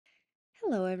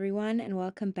Hello everyone and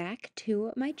welcome back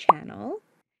to my channel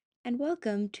and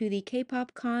welcome to the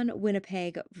Kpop Con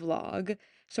Winnipeg vlog.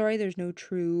 Sorry there's no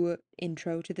true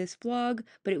intro to this vlog,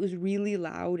 but it was really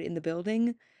loud in the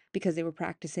building because they were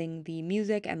practicing the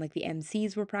music and like the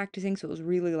MCs were practicing, so it was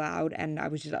really loud and I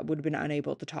would have been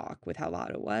unable to talk with how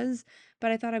loud it was.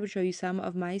 But I thought I would show you some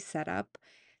of my setup.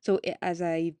 So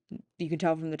you can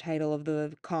tell from the title of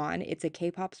the con, it's a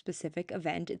K-pop specific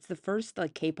event. It's the first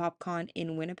like K-pop con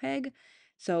in Winnipeg.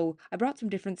 So I brought some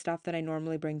different stuff that I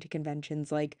normally bring to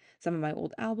conventions, like some of my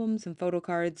old albums, some photo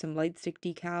cards, some light stick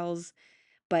decals,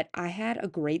 but I had a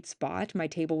great spot. My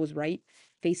table was right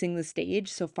facing the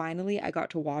stage, so finally I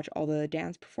got to watch all the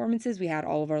dance performances. We had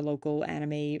all of our local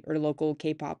anime or local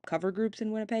K-pop cover groups in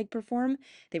Winnipeg perform.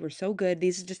 They were so good.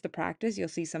 This is just the practice. You'll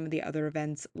see some of the other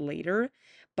events later,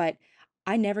 but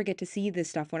I never get to see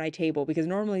this stuff when I table because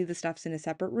normally the stuff's in a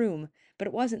separate room, but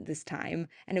it wasn't this time,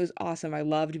 and it was awesome. I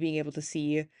loved being able to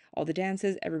see all the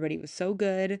dances. Everybody was so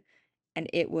good, and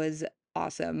it was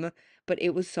awesome, but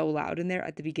it was so loud in there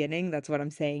at the beginning. That's what I'm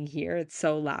saying here. It's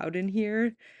so loud in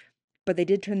here. But they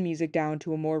did turn the music down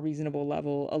to a more reasonable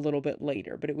level a little bit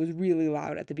later, but it was really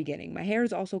loud at the beginning. My hair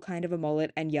is also kind of a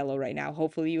mullet and yellow right now.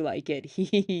 Hopefully you like it.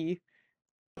 Hee.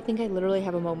 I think I literally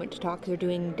have a moment to talk because they're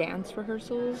doing dance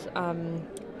rehearsals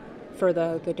for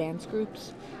the dance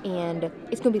groups, and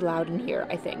it's gonna be loud in here.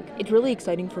 I think it's really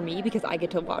exciting for me because I get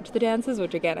to watch the dances,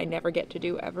 which again I never get to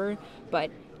do ever,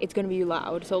 but it's gonna be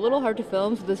loud, so a little hard to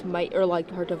film, so this might, or like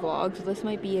hard to vlog, so this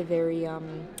might be a very a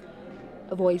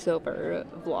voiceover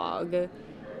vlog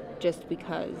just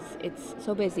because it's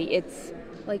so busy. It's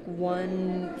like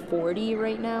 1:40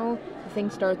 right now. The thing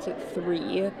starts at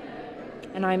 3,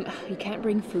 and you can't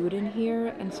bring food in here,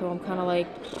 and so I'm kind of like,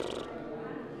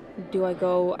 do I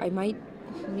go?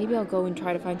 Maybe I'll go and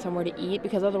try to find somewhere to eat,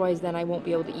 because otherwise then I won't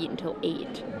be able to eat until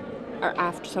 8, or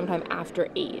sometime after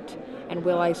 8, and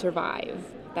will I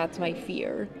survive? That's my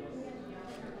fear.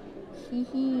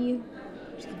 Hee.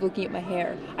 Just keep looking at my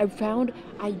hair. I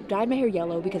dyed my hair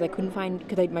yellow because I couldn't find,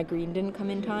 because my green didn't come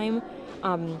in time,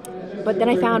 but then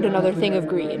I found another thing of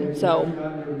green, so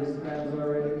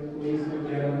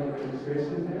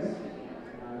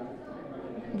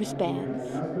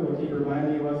wristbands. We'll keep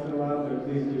reminding you once in a while, but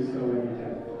please do so when you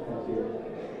can.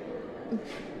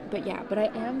 Thank you. But I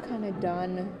am kind of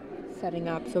done setting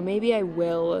up, so maybe I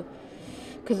will,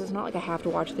 because it's not like I have to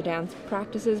watch the dance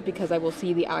practices, because I will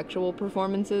see the actual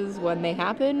performances when they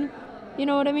happen, you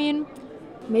know what I mean?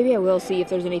 Maybe I will see if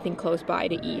there's anything close by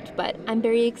to eat, but I'm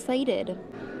very excited.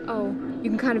 Oh, you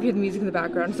can kind of hear the music in the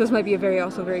background, so this might be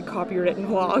also very copywritten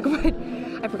vlog, but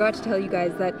I forgot to tell you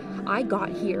guys that I got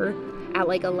here at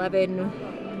like 11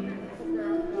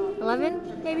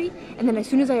 maybe, and then as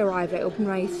soon as I arrived I opened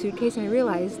my suitcase and I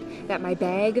realized that my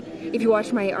bag, if you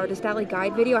watched my Artist Alley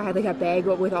guide video, I had like a bag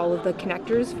with all of the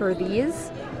connectors for these.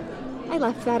 I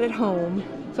left that at home,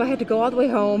 so I had to go all the way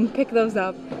home, pick those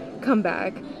up, come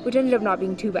back, which ended up not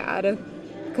being too bad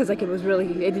because like it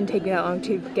didn't take me that long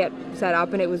to get set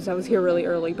up, and I was here really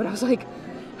early, but I was like,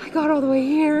 I got all the way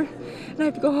here and I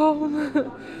have to go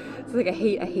home. It's like I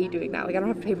hate doing that. Like I don't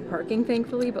have to pay for parking,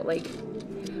 thankfully, but like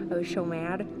I was so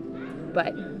mad.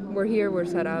 But we're here, we're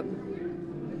set up.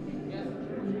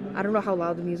 I don't know how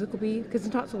loud the music will be because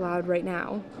it's not so loud right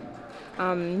now.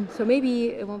 So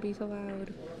maybe it won't be so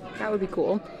loud. That would be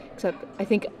cool. Except I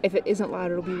think if it isn't loud,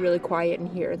 it'll be really quiet in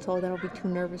here, and so then I'll be too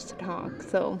nervous to talk.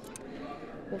 So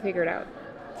we'll figure it out.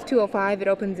 It's 2:05. It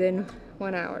opens in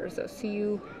 1 hour. So see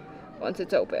you once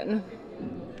it's open.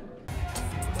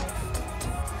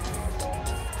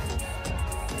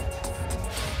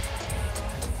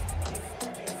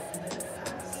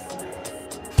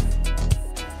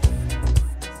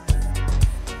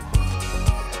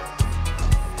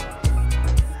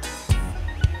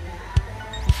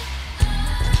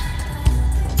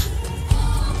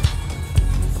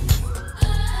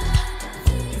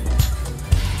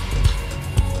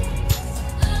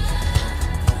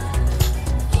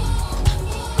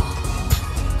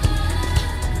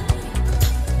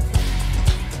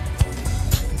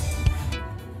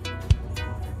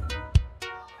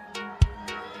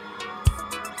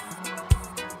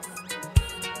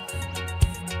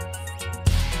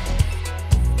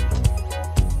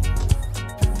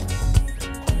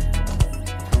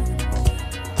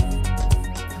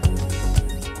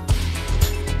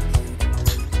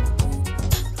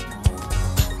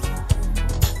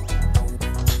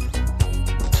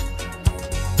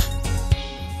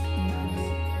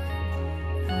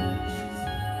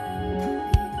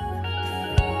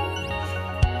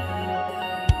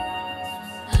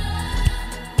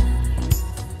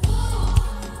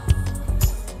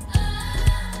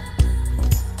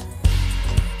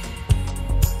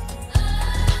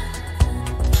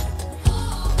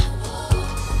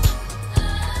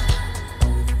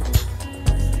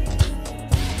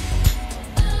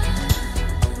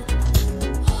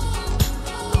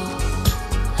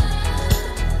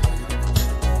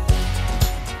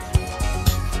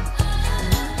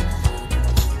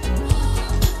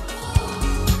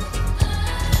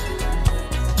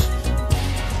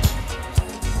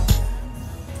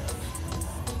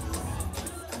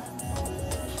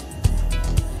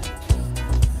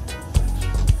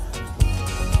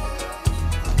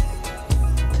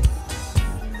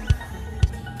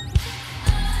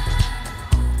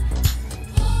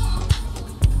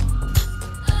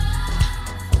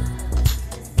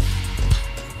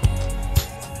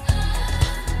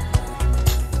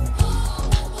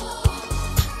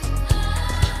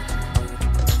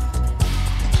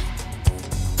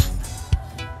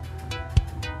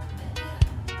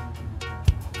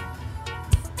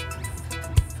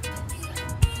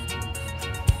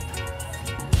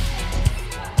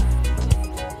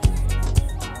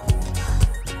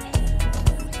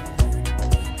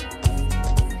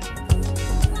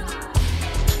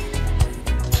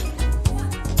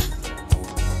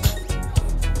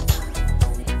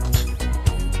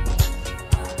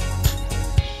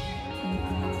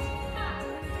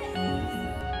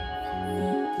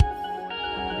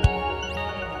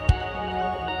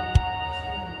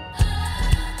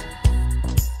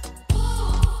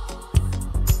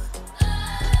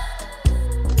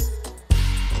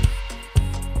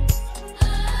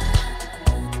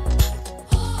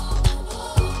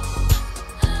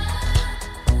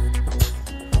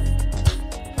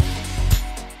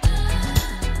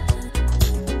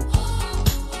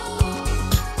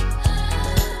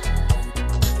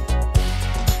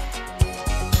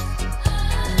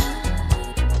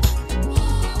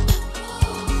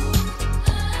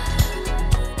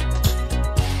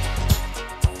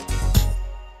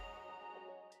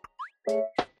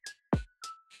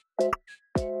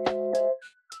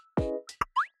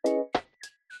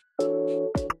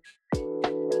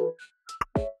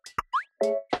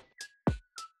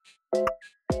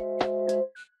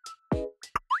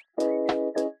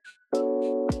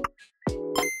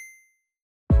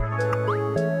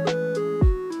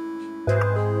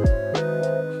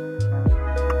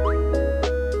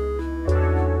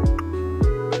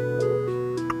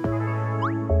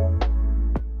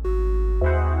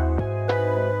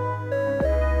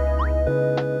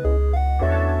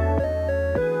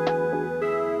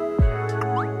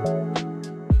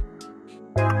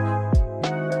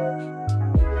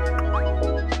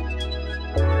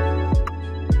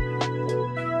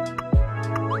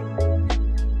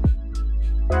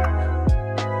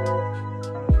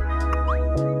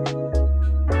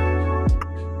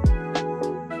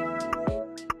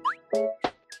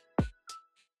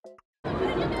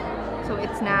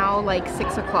 now like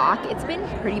 6 o'clock. It's been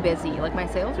pretty busy. Like my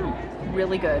sales are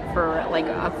really good for like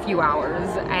a few hours,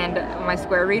 and my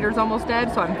square reader's almost dead,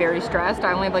 so I'm very stressed.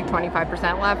 I only have like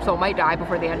 25% left, so it might die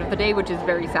before the end of the day, which is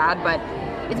very sad, but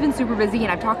it's been super busy,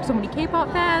 and I've talked to so many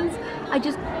K-pop fans.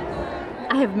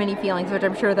 I have many feelings, which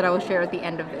I'm sure that I will share at the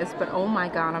end of this, but oh my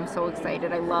god, I'm so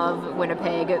excited. I love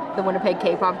Winnipeg. The Winnipeg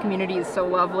K-pop community is so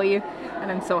lovely,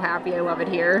 and I'm so happy. I love it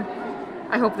here.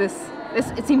 I hope this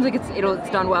it seems like it's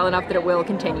done well enough that it will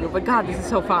continue, but god, this is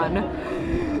so fun.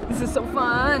 This is so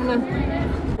fun.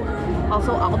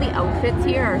 Also, all the outfits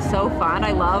here are so fun.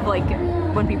 I love like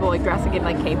when people like dressing in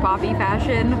like K-pop-y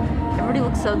fashion. Everybody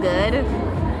looks so good.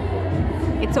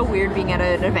 It's so weird being at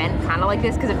an event kind of like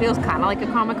this because it feels kind of like a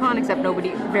Comic-Con, except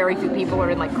very few people are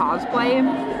in like cosplay.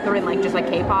 They're in like just like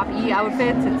K-pop-y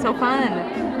outfits. It's so fun.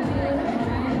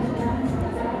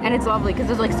 And it's lovely because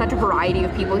there's like such a variety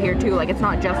of people here too. Like it's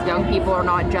not just young people or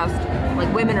not just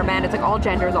like women or men. It's like all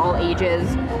genders, all ages.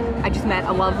 I just met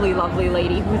a lovely, lovely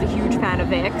lady who's a huge fan of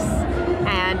Vicks,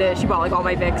 and she bought like all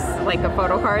my Vicks, like the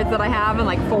photo cards that I have, and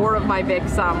like 4 of my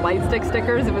Vicks light stick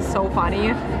stickers. It was so funny,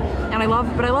 and I love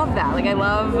that. Like I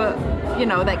love, you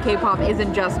know, that K-pop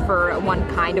isn't just for one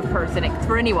kind of person; it's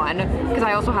for anyone. Because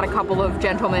I also had a couple of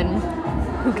gentlemen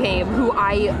who came, who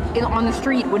I on the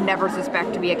street would never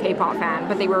suspect to be a K-pop fan,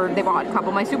 but they bought a couple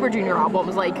of my Super Junior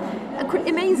albums. Like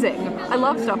amazing. I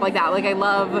love stuff like that. Like I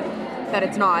love that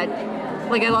it's not.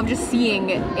 Like I love just seeing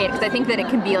it, because I think that it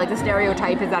can be like the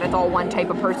stereotype is that it's all one type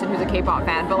of person who's a K-pop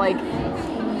fan, but like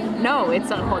no,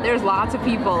 there's lots of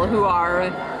people who are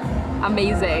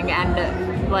amazing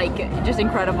and like just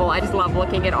incredible. I just love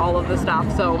looking at all of the stuff.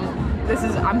 So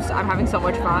I'm having so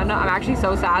much fun. I'm actually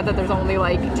so sad that there's only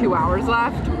like 2 hours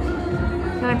left,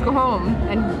 and I have to go home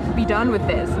and be done with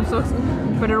this.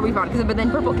 But it'll be fun. But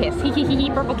then Purple Kiss, hee hee hee,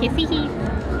 Purple Kiss, hee hee.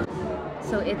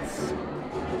 So it's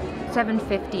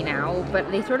 7:50 now, but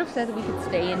they sort of said that we could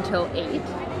stay until 8.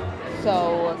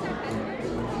 So,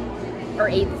 or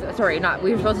 8, sorry, not,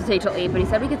 we were supposed to stay till 8, but he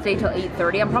said we could stay till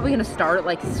 8:30. I'm probably going to start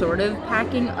like sort of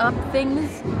packing up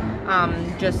things,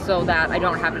 just so that I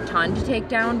don't have a ton to take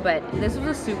down, but this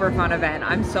was a super fun event.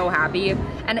 I'm so happy,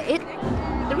 and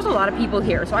there was a lot of people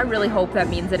here, so I really hope that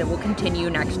means that it will continue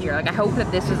next year. Like I hope that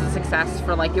this is a success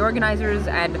for like the organizers,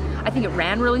 and I think it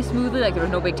ran really smoothly, like there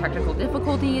was no big technical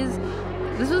difficulties.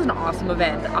 This was an awesome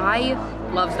event. I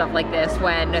love stuff like this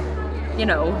when, you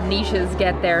know, niches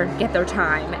get their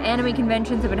time. Anime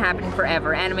conventions have been happening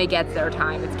forever. Anime gets their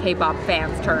time. It's K-pop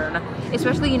fans' turn.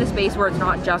 Especially in a space where it's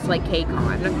not just like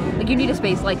K-Con. Like you need a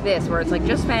space like this where it's like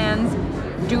just fans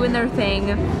doing their thing,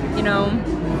 you know.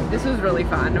 This was really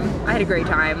fun. I had a great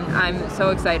time. I'm so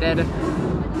excited.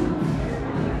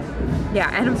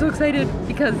 Yeah, and I'm so excited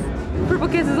because Purple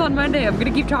Kiss is on Monday. I'm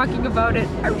gonna keep talking about it.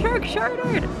 I'm so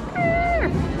excited.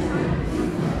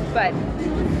 But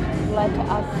let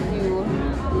us do,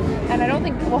 and I don't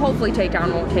think, well, hopefully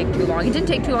Takedown won't take too long. It didn't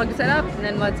take too long to set up, and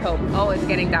then let's hope. Oh, it's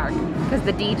getting dark because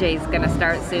the DJ's gonna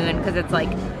start soon because it's like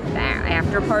the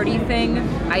after party thing.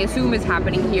 I assume is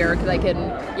happening here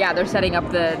because yeah, they're setting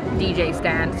up the DJ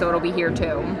stand, so it'll be here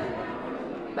too.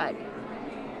 But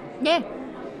yeah,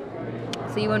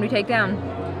 see you when we take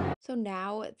down. So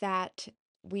now that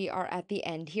we are at the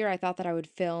end here, I thought that I would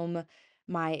film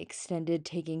my extended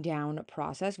taking down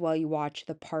process while you watch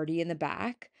the party in the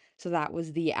back. So that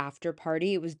was the after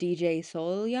party. It was DJ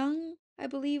Soul Young, I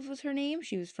believe was her name.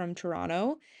 She was from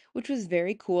Toronto, which was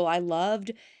very cool. I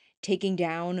loved taking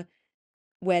down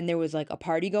when there was like a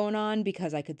party going on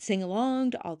because I could sing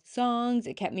along to all the songs.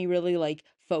 It kept me really like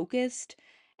focused,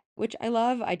 which I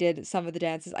love. I did some of the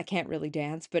dances. I can't really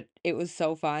dance, but it was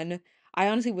so fun. I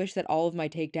honestly wish that all of my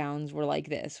takedowns were like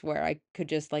this, where I could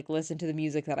just like listen to the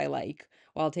music that I like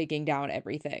while taking down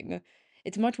everything.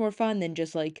 It's much more fun than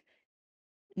just like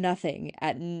nothing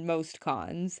at most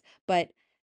cons. But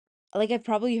like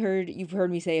you've heard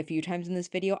me say a few times in this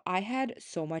video, I had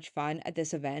so much fun at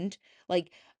this event.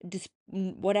 Like just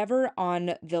whatever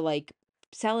on the like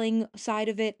selling side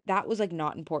of it, that was like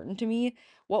not important to me.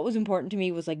 What was important to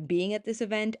me was like being at this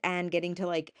event and getting to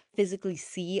like physically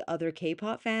see other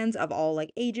K-pop fans of all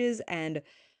like ages and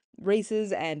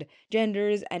races and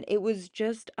genders, and it was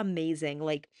just amazing.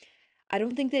 Like I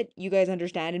don't think that you guys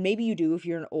understand, and maybe you do if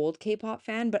you're an old K-pop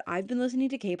fan, but I've been listening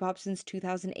to K-pop since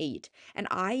 2008, and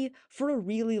I, for a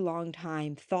really long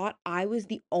time, thought I was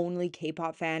the only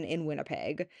K-pop fan in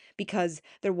Winnipeg because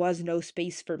there was no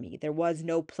space for me. There was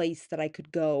no place that I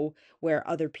could go where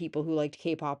other people who liked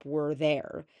K-pop were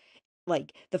there.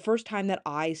 Like, the first time that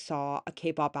I saw a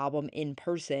K-pop album in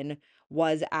person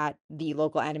was at the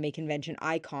local anime convention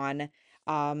Icon.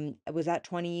 Was that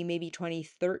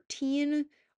 2013?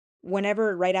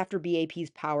 whenever right after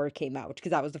BAP's Power came out,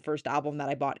 because that was the first album that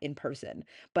I bought in person.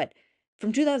 But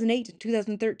from 2008 to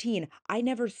 2013, I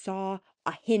never saw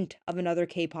a hint of another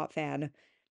K-pop fan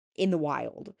in the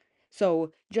wild.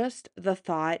 So just the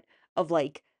thought of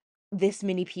like this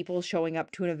many people showing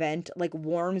up to an event like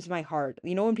warms my heart.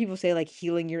 You know when people say like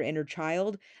healing your inner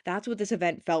child? That's what this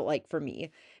event felt like for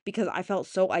me because I felt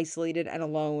so isolated and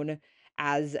alone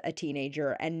as a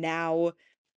teenager. And now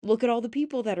look at all the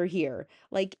people that are here.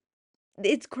 Like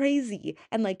it's crazy.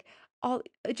 And like all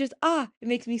it just it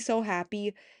makes me so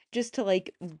happy just to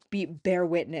like be bear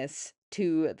witness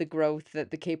to the growth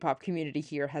that the K-pop community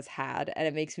here has had, and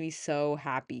it makes me so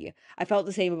happy. I felt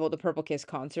the same about the Purple Kiss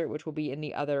concert, which will be in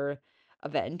the other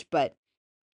event, but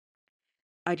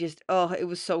I just it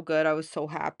was so good. I was so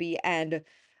happy and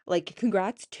like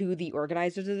congrats to the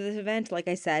organizers of this event. Like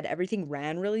I said, everything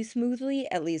ran really smoothly,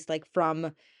 at least like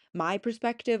from my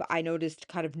perspective. I noticed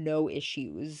kind of no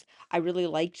issues. I really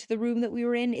liked the room that we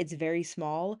were in. It's very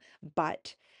small,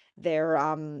 but there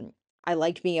I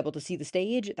liked being able to see the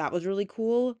stage. That was really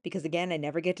cool because again, I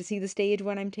never get to see the stage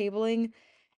when I'm tabling.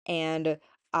 And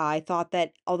I thought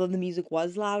that although the music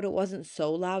was loud, it wasn't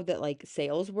so loud that like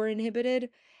sales were inhibited.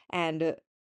 And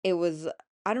it was,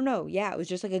 I don't know, yeah, it was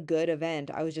just like a good event.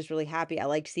 I was just really happy. I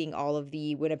liked seeing all of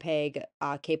the Winnipeg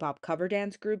K-pop cover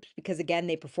dance groups because again,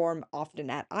 they perform often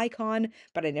at Icon,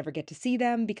 but I never get to see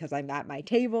them because I'm at my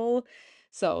table.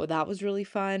 So that was really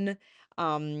fun.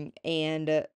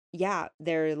 And yeah,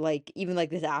 they're like even like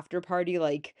this after party,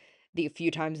 like the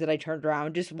few times that I turned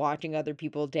around, just watching other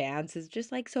people dance is just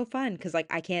like so fun because like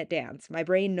I can't dance. My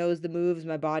brain knows the moves,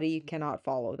 my body cannot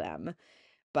follow them.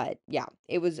 But yeah,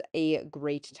 it was a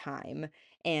great time.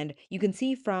 And you can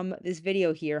see from this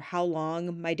video here how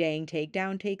long my dang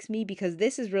takedown takes me because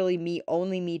this is really me,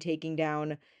 only me taking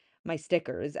down my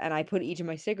stickers. And I put each of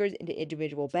my stickers into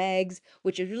individual bags,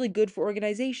 which is really good for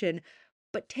organization,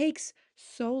 but takes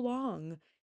so long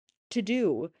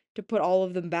to put all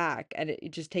of them back, and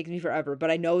it just takes me forever. But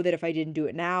I know that if I didn't do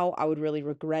it now, I would really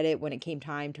regret it when it came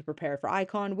time to prepare for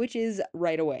Icon, which is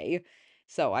right away.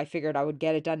 So I figured I would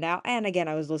get it done now. And again,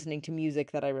 I was listening to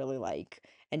music that I really like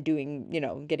and doing,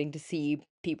 getting to see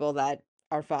people that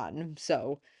are fun.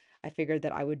 So I figured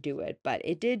that I would do it, but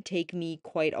it did take me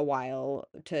quite a while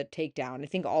to take down. I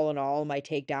think all in all, my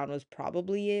takedown was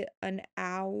probably an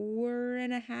hour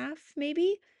and a half,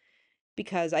 maybe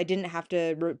because I didn't have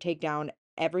to take down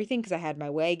everything because I had my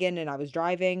wagon and I was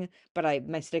driving, but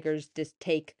my stickers just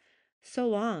take so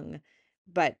long.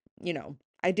 But,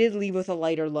 I did leave with a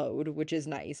lighter load, which is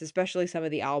nice, especially some of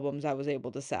the albums I was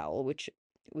able to sell, which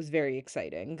was very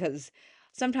exciting because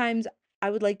sometimes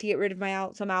I would like to get rid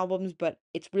of some albums, but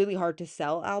it's really hard to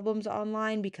sell albums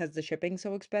online because the shipping's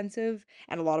so expensive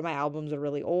and a lot of my albums are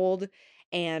really old.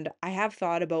 And I have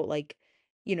thought about like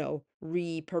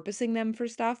repurposing them for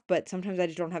stuff, but sometimes I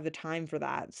just don't have the time for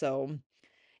that. So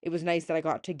it was nice that I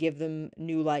got to give them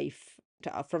new life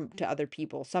to other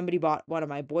people. Somebody bought one of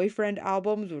my Boyfriend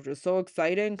albums, which was so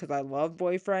exciting because I love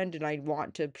Boyfriend and I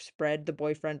want to spread the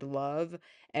Boyfriend love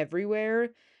everywhere.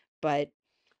 But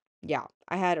yeah,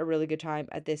 I had a really good time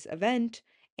at this event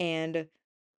and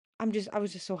I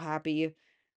was just so happy.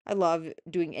 I love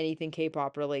doing anything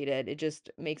K-pop related. It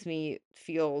just makes me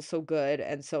feel so good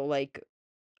and so like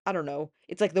I don't know.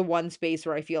 It's like the one space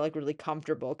where I feel like really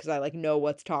comfortable because I like know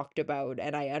what's talked about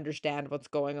and I understand what's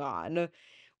going on,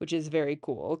 which is very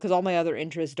cool because all my other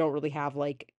interests don't really have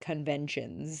like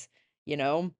conventions, you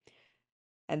know?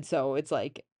 And so it's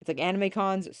like anime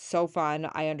cons, so fun.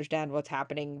 I understand what's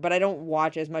happening, but I don't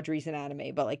watch as much recent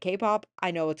anime. But like K-pop, I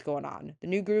know what's going on. The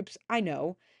new groups, I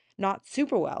know. Not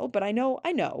super well, but I know.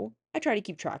 I try to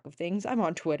keep track of things. I'm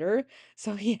on Twitter.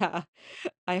 So yeah,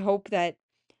 I hope that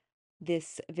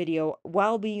this video,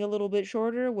 while being a little bit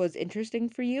shorter, was interesting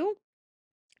for you.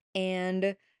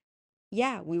 And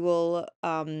yeah, we will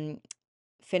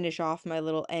finish off my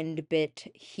little end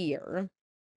bit here.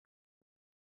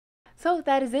 So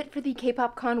that is it for the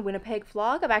K-Pop Con Winnipeg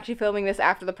vlog. I'm actually filming this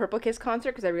after the Purple Kiss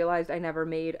concert because I realized I never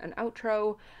made an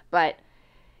outro. But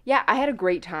yeah, I had a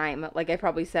great time. Like I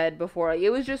probably said before,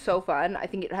 it was just so fun. I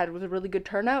think was a really good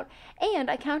turnout. And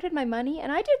I counted my money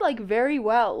and I did like very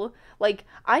well. Like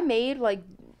I made like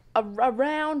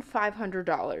around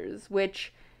 $500,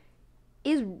 which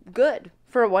is good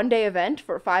for a 1 day event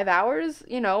for 5 hours.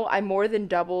 I more than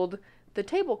doubled the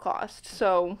table cost.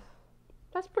 So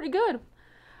that's pretty good.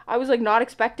 I was like not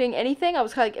expecting anything. I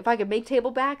was like, if I could make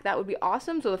table back, that would be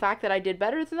awesome. So the fact that I did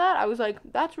better than that, I was like,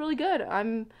 that's really good.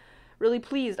 I'm really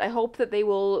pleased. I hope that they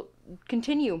will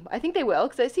continue. I think they will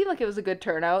because I seem like it was a good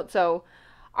turnout. So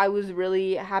I was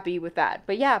really happy with that.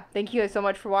 But yeah, thank you guys so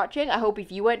much for watching. I hope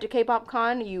if you went to K-pop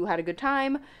Con, you had a good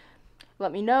time.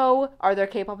 Let me know. Are there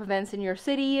K-pop events in your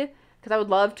city? Because I would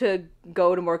love to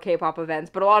go to more K-pop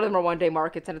events, but a lot of them are one-day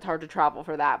markets and it's hard to travel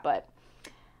for that. But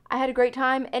I had a great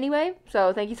time anyway,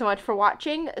 so thank you so much for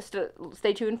watching.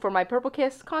 Stay tuned for my Purple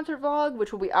Kiss concert vlog,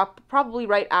 which will be up probably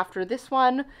right after this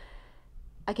one.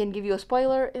 I can give you a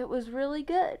spoiler, it was really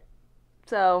good.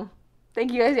 So,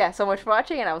 thank you guys, so much for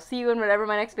watching, and I will see you in whatever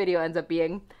my next video ends up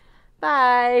being.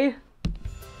 Bye!